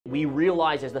We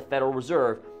realize as the Federal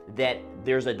Reserve that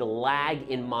there's a lag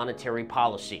in monetary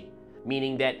policy,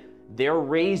 meaning that they're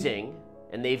raising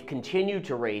and they've continued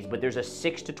to raise, but there's a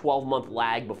 6 to 12 month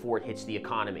lag before it hits the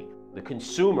economy. The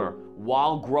consumer,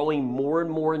 while growing more and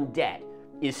more in debt,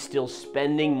 is still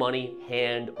spending money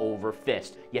hand over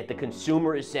fist. Yet the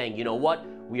consumer is saying, you know what?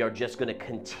 We are just going to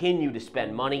continue to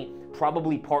spend money,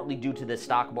 probably partly due to the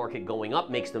stock market going up,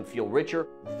 makes them feel richer.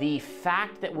 The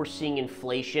fact that we're seeing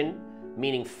inflation,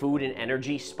 meaning food and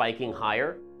energy spiking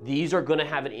higher, these are going to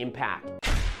have an impact.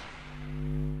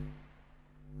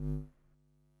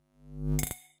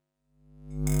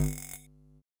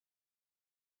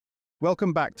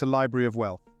 Welcome back to Library of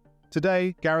Wealth.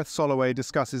 Today, Gareth Soloway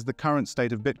discusses the current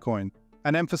state of Bitcoin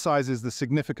and emphasizes the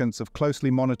significance of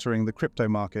closely monitoring the crypto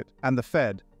market and the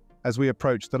Fed as we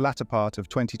approach the latter part of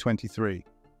 2023.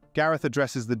 Gareth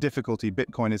addresses the difficulty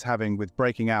Bitcoin is having with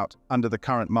breaking out under the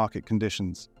current market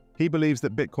conditions. He believes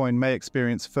that Bitcoin may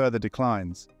experience further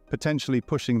declines, potentially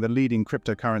pushing the leading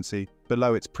cryptocurrency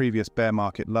below its previous bear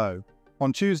market low.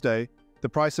 On Tuesday, the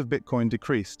price of Bitcoin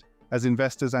decreased as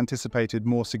investors anticipated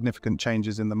more significant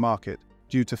changes in the market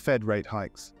due to Fed rate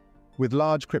hikes. With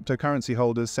large cryptocurrency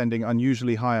holders sending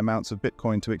unusually high amounts of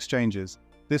Bitcoin to exchanges,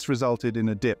 this resulted in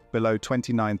a dip below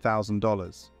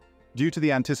 $29,000. Due to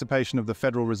the anticipation of the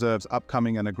Federal Reserve's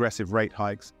upcoming and aggressive rate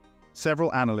hikes,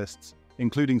 several analysts,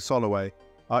 including Soloway,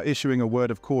 are issuing a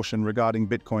word of caution regarding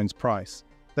Bitcoin's price.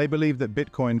 They believe that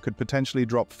Bitcoin could potentially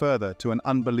drop further to an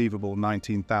unbelievable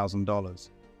 $19,000.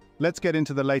 Let's get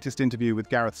into the latest interview with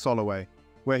Gareth Soloway,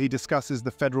 where he discusses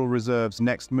the Federal Reserve's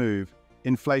next move,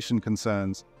 inflation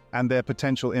concerns, and their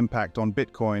potential impact on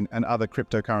Bitcoin and other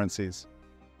cryptocurrencies.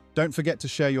 Don't forget to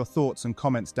share your thoughts and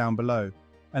comments down below,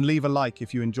 and leave a like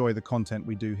if you enjoy the content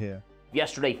we do here.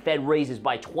 Yesterday, Fed raises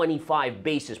by 25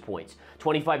 basis points.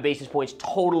 25 basis points,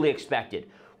 totally expected.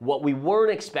 What we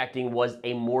weren't expecting was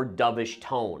a more dovish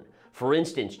tone. For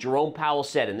instance, Jerome Powell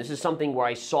said, and this is something where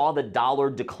I saw the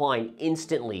dollar decline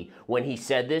instantly when he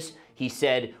said this, he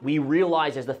said, we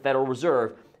realize as the Federal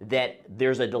Reserve that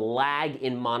there's a lag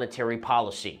in monetary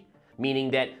policy, meaning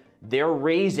that they're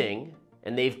raising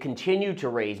and they've continued to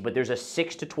raise, but there's a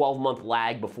 6 to 12 month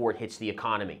lag before it hits the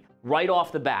economy. Right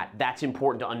off the bat, that's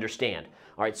important to understand.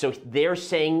 All right, so they're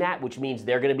saying that, which means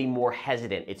they're going to be more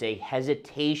hesitant. It's a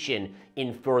hesitation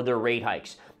in further rate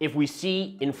hikes. If we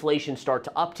see inflation start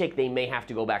to uptick, they may have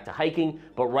to go back to hiking.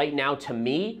 But right now, to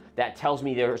me, that tells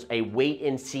me there's a wait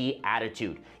and see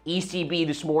attitude. ECB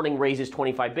this morning raises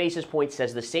 25 basis points,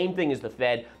 says the same thing as the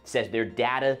Fed, says they're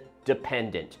data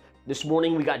dependent. This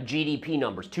morning, we got GDP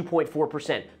numbers,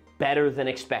 2.4%, better than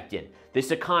expected. This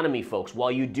economy, folks,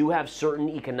 while you do have certain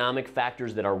economic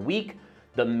factors that are weak,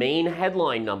 the main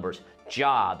headline numbers,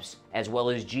 jobs, as well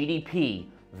as GDP,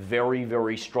 very,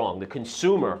 very strong. The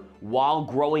consumer, while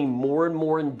growing more and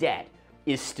more in debt,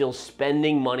 is still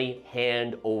spending money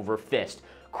hand over fist.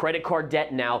 Credit card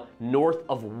debt now north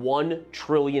of $1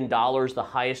 trillion, the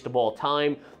highest of all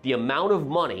time. The amount of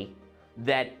money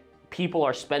that people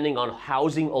are spending on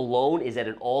housing alone is at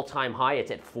an all-time high.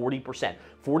 It's at 40%.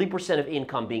 40% of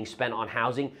income being spent on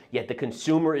housing, yet the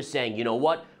consumer is saying, you know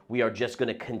what? We are just going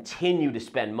to continue to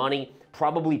spend money,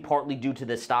 probably partly due to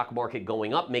the stock market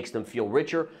going up, makes them feel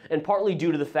richer, and partly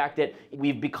due to the fact that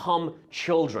we've become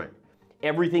children.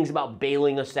 Everything's about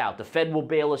bailing us out. The Fed will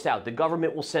bail us out. The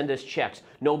government will send us checks.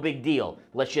 No big deal.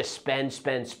 Let's just spend,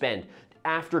 spend, spend.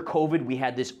 After COVID, we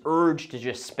had this urge to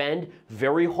just spend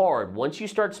very hard. Once you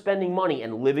start spending money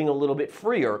and living a little bit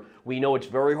freer, we know it's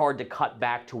very hard to cut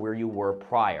back to where you were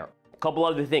prior. A couple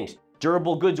other things.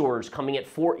 Durable goods orders coming at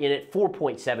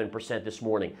 4.7% this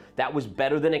morning. That was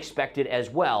better than expected as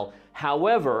well.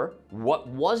 However, what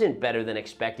wasn't better than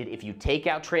expected, if you take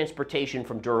out transportation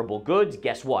from durable goods,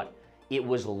 guess what? It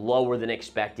was lower than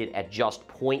expected at just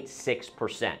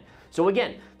 0.6%. So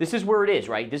again, this is where it is,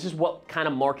 right? This is what kind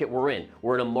of market we're in.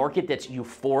 We're in a market that's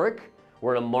euphoric.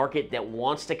 We're in a market that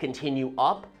wants to continue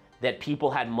up, that people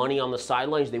had money on the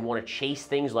sidelines. They want to chase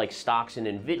things like stocks in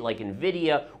like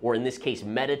Nvidia, or in this case,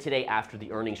 Meta today after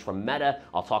the earnings from Meta.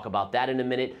 I'll talk about that in a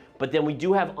minute. But then we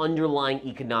do have underlying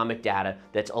economic data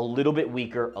that's a little bit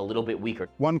weaker, a little bit weaker.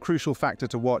 One crucial factor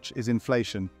to watch is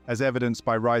inflation, as evidenced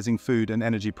by rising food and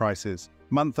energy prices.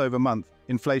 Month over month,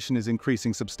 inflation is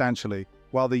increasing substantially,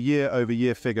 while the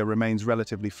year-over-year figure remains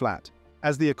relatively flat.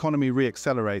 As the economy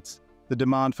reaccelerates, the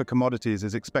demand for commodities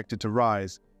is expected to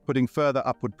rise, putting further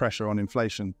upward pressure on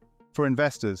inflation. For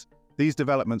investors, these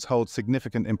developments hold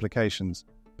significant implications,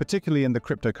 particularly in the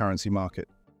cryptocurrency market.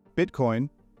 Bitcoin,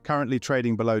 currently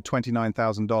trading below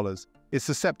 $29,000, is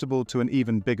susceptible to an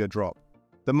even bigger drop.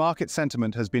 The market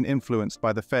sentiment has been influenced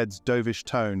by the Fed's dovish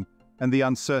tone and the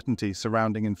uncertainty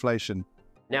surrounding inflation.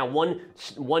 Now, one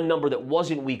number that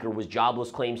wasn't weaker was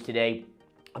jobless claims today.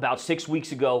 About 6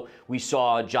 weeks ago, we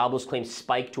saw jobless claims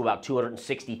spike to about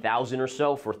 260,000 or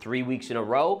so for 3 weeks in a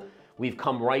row. We've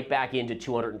come right back into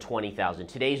 220,000.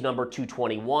 Today's number,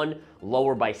 221,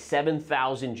 lower by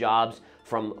 7,000 jobs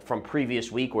from previous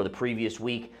week or the previous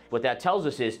week. What that tells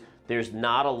us is there's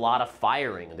not a lot of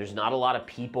firing. There's not a lot of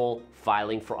people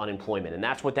filing for unemployment. And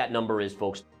that's what that number is,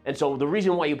 folks. And so the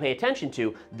reason why you pay attention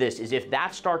to this is if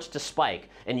that starts to spike,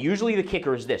 and usually the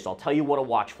kicker is this, I'll tell you what to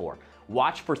watch for.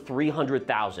 Watch for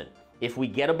 300,000. If we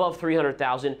get above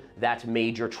 300,000, that's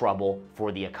major trouble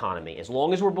for the economy. As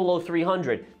long as we're below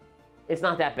 300, it's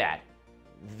not that bad.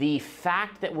 The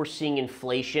fact that we're seeing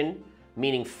inflation,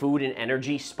 meaning food and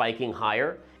energy, spiking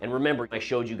higher, and remember, I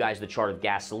showed you guys the chart of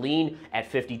gasoline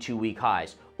at 52-week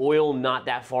highs. Oil not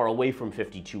that far away from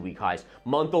 52-week highs.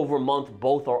 Month over month,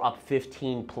 both are up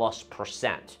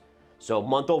 15+%. So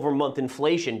month over month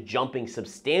inflation jumping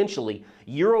substantially.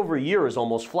 Year over year is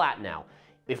almost flat now.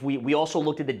 If we also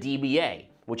looked at the DBA,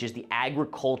 which is the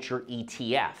agriculture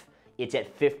ETF. It's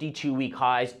at 52-week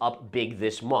highs, up big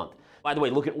this month. By the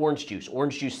way, look at orange juice.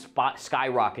 Orange juice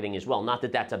skyrocketing as well. Not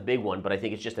that that's a big one, but I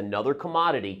think it's just another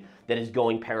commodity that is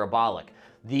going parabolic.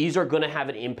 These are going to have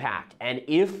an impact. And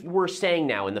if we're saying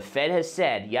now, and the Fed has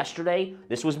said yesterday,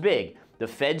 this was big, the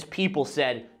Fed's people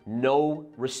said no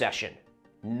recession.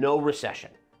 No recession.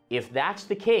 If that's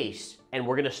the case, and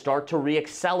we're going to start to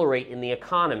reaccelerate in the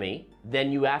economy,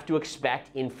 then you have to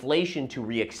expect inflation to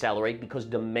reaccelerate because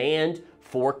demand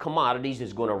for commodities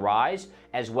is going to rise,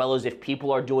 as well as if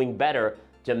people are doing better,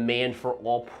 demand for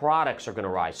all products are going to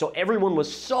rise. So everyone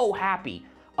was so happy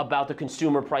about the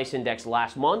consumer price index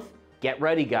last month. Get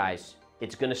ready, guys.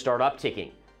 It's going to start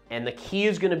upticking. And the key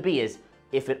is going to be is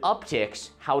if it upticks,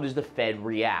 how does the Fed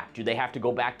react? Do they have to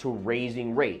go back to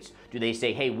raising rates? Do they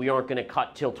say, hey, we aren't going to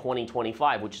cut till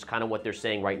 2025, which is kind of what they're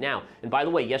saying right now? And by the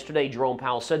way, yesterday, Jerome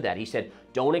Powell said that. He said,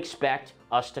 don't expect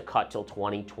us to cut till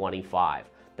 2025.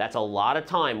 That's a lot of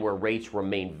time where rates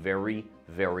remain very,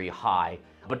 very high.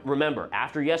 But remember,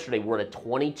 after yesterday, we're at a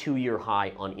 22-year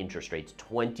high on interest rates,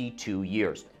 22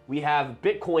 years. We have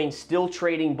Bitcoin still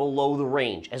trading below the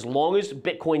range. As long as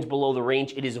Bitcoin's below the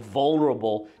range, it is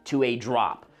vulnerable to a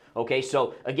drop. Okay,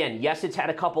 so again, yes, it's had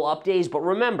a couple up days, but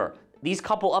remember, these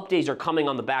couple up days are coming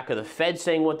on the back of the Fed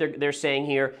saying what they're saying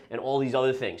here and all these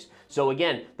other things. So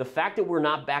again, the fact that we're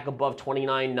not back above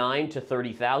 29.9 to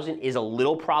 30,000 is a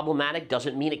little problematic.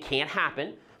 Doesn't mean it can't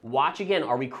happen. Watch again,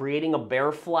 are we creating a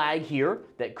bear flag here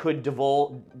that could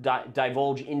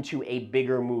divulge into a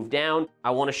bigger move down?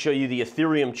 I want to show you the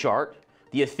Ethereum chart.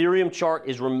 The Ethereum chart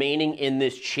is remaining in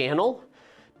this channel,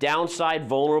 downside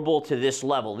vulnerable to this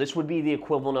level. This would be the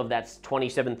equivalent of that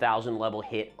 27,000 level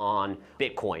hit on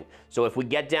Bitcoin. So if we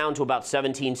get down to about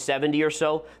 1770 or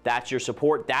so, that's your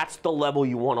support. That's the level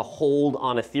you want to hold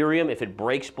on Ethereum. If it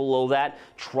breaks below that,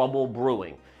 trouble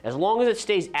brewing. As long as it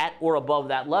stays at or above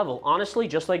that level, honestly,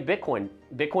 just like Bitcoin,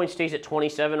 Bitcoin stays at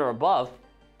 27 or above,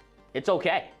 it's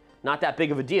okay. Not that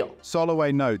big of a deal.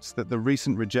 Soloway notes that the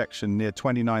recent rejection near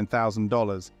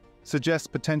 $29,000 suggests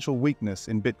potential weakness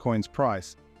in Bitcoin's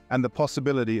price and the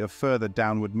possibility of further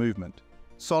downward movement.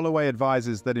 Soloway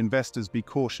advises that investors be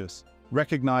cautious,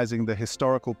 recognizing the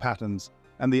historical patterns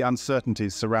and the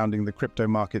uncertainties surrounding the crypto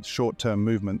market's short-term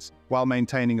movements, while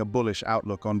maintaining a bullish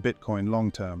outlook on Bitcoin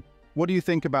long-term. What do you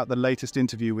think about the latest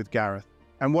interview with Gareth?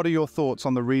 And what are your thoughts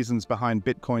on the reasons behind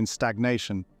Bitcoin's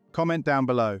stagnation? Comment down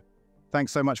below.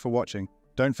 Thanks so much for watching.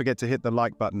 Don't forget to hit the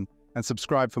like button and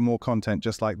subscribe for more content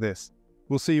just like this.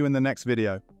 We'll see you in the next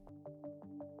video.